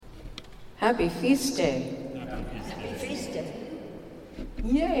Happy Feast Day. Happy Feast Day.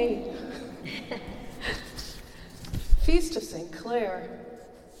 Yay. Feast of St. Clare.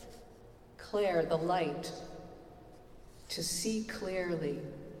 Clare, the light. To see clearly.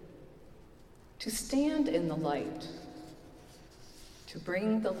 To stand in the light. To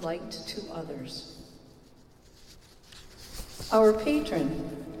bring the light to others. Our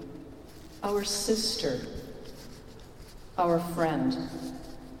patron, our sister, our friend.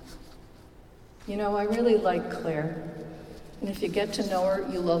 You know, I really like Clare, and if you get to know her,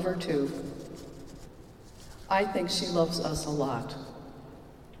 you love her too. I think she loves us a lot.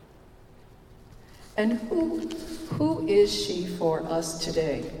 And who is she for us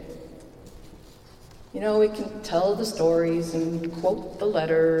today? You know, we can tell the stories and quote the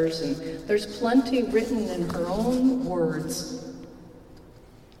letters, and there's plenty written in her own words.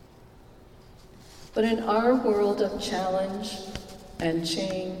 But in our world of challenge and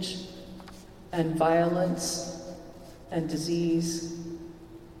change and violence and disease,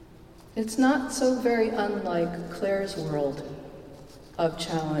 it's not so very unlike Clare's world of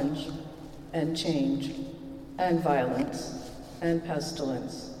challenge and change and violence and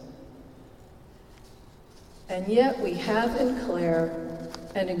pestilence. And yet we have in Clare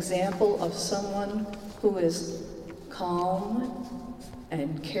an example of someone who is calm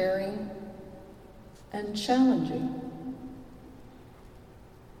and caring and challenging.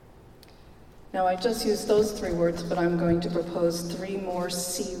 Now, I just used those 3 words, but I'm going to propose 3 more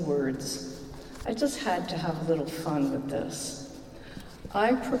C words. I just had to have a little fun with this.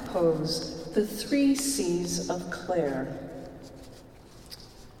 I propose the 3 C's of Clare.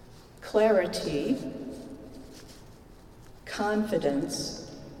 Clarity, confidence,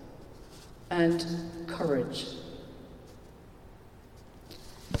 and courage.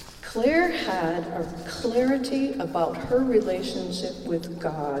 Clare had a clarity about her relationship with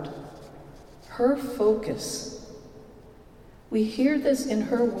God, her focus. We hear this in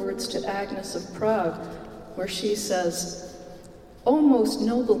her words to Agnes of Prague, where she says, "O most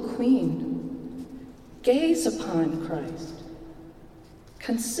noble Queen, gaze upon Christ,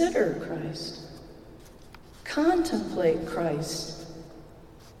 consider Christ, contemplate Christ."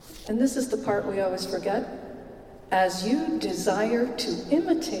 And this is the part we always forget, as you desire to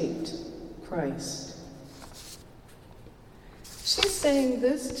imitate Christ. She's saying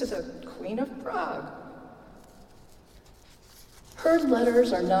this to the Queen of Prague. Her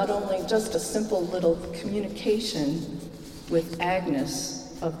letters are not only just a simple little communication with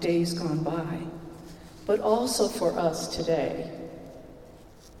Agnes of days gone by, but also for us today.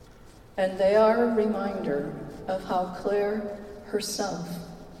 And they are a reminder of how Clare herself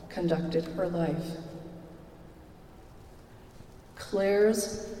conducted her life.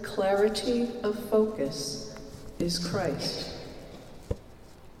 Clare's clarity of focus is Christ.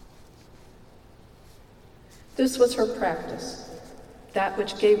 This was her practice, that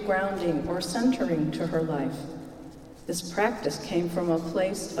which gave grounding or centering to her life. This practice came from a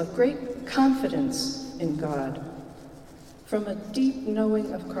place of great confidence in God, from a deep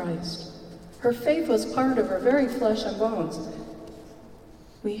knowing of Christ. Her faith was part of her very flesh and bones.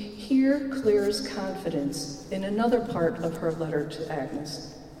 We hear Clare's confidence in another part of her letter to Agnes.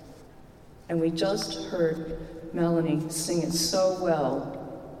 And we just heard Melanie sing it so well.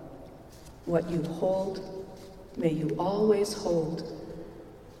 What you hold, may you always hold.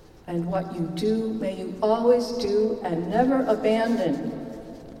 And what you do, may you always do and never abandon.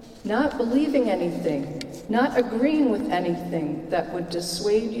 Not believing anything, not agreeing with anything that would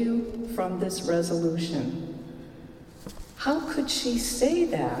dissuade you from this resolution. How could she say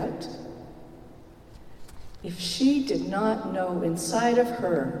that if she did not know inside of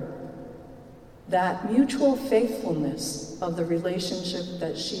her that mutual faithfulness of the relationship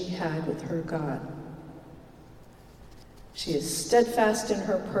that she had with her God? She is steadfast in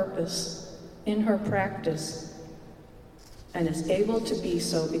her purpose, in her practice, and is able to be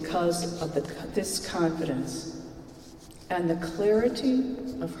so because of this confidence and the clarity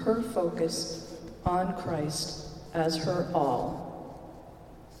of her focus on Christ as her all.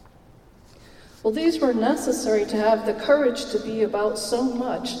 Well, these were necessary to have the courage to be about so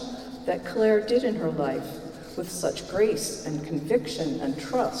much that Clare did in her life with such grace and conviction and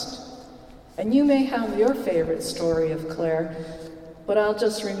trust. And you may have your favorite story of Clare, but I'll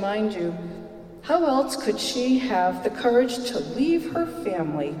just remind you, how else could she have the courage to leave her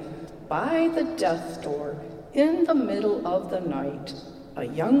family by the death door in the middle of the night, a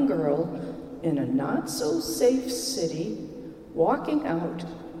young girl in a not-so-safe city, walking out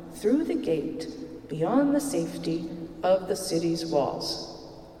through the gate beyond the safety of the city's walls?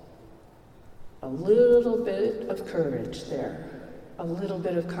 A little bit of courage there, a little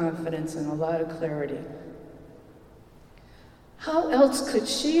bit of confidence and a lot of clarity. How else could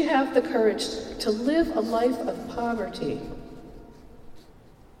she have the courage to live a life of poverty?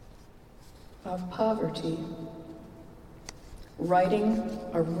 Writing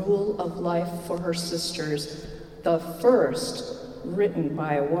a rule of life for her sisters, the first written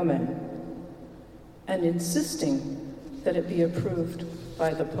by a woman, and insisting that it be approved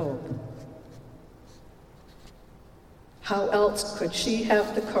by the Pope. How else could she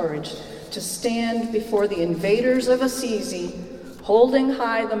have the courage to stand before the invaders of Assisi, holding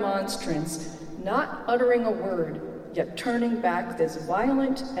high the monstrance, not uttering a word, yet turning back this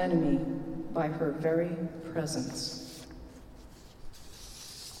violent enemy by her very presence?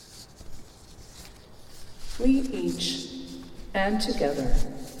 We each, and together,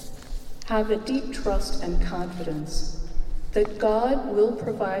 have a deep trust and confidence that God will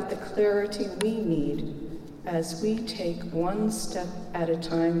provide the clarity we need as we take one step at a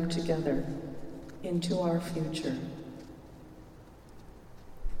time together into our future.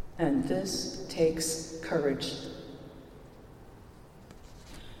 And this takes courage.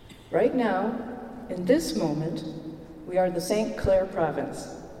 Right now, in this moment, we are the St. Clair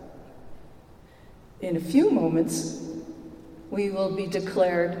province. In a few moments, we will be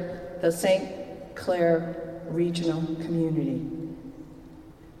declared the St. Clair Regional Community.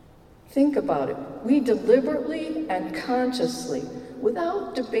 Think about it. We deliberately and consciously,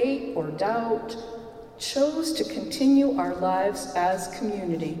 without debate or doubt, chose to continue our lives as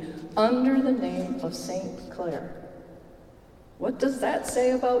community under the name of St. Clair. What does that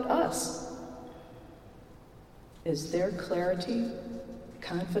say about us? Is there clarity,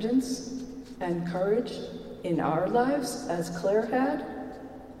 confidence, and courage in our lives as Claire had?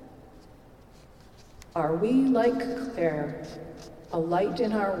 Are we like Claire, a light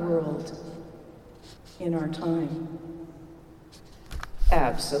in our world, in our time?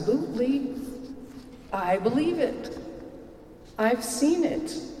 Absolutely. I believe it. I've seen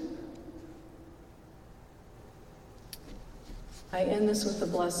it. I end this with the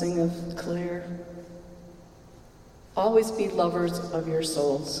blessing of Claire. Always be lovers of your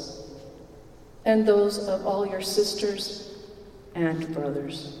souls and those of all your sisters and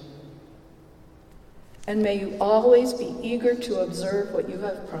brothers. And may you always be eager to observe what you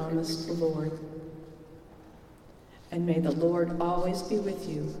have promised the Lord. And may the Lord always be with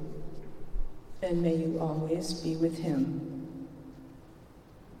you, and may you always be with him.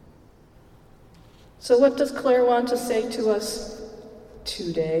 So what does Claire want to say to us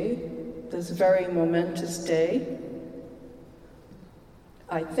today, this very momentous day?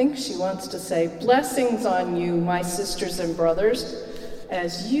 I think she wants to say, blessings on you, my sisters and brothers,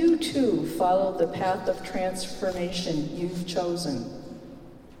 as you too follow the path of transformation you've chosen.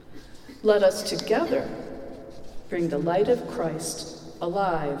 Let us together bring the light of Christ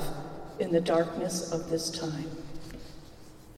alive in the darkness of this time.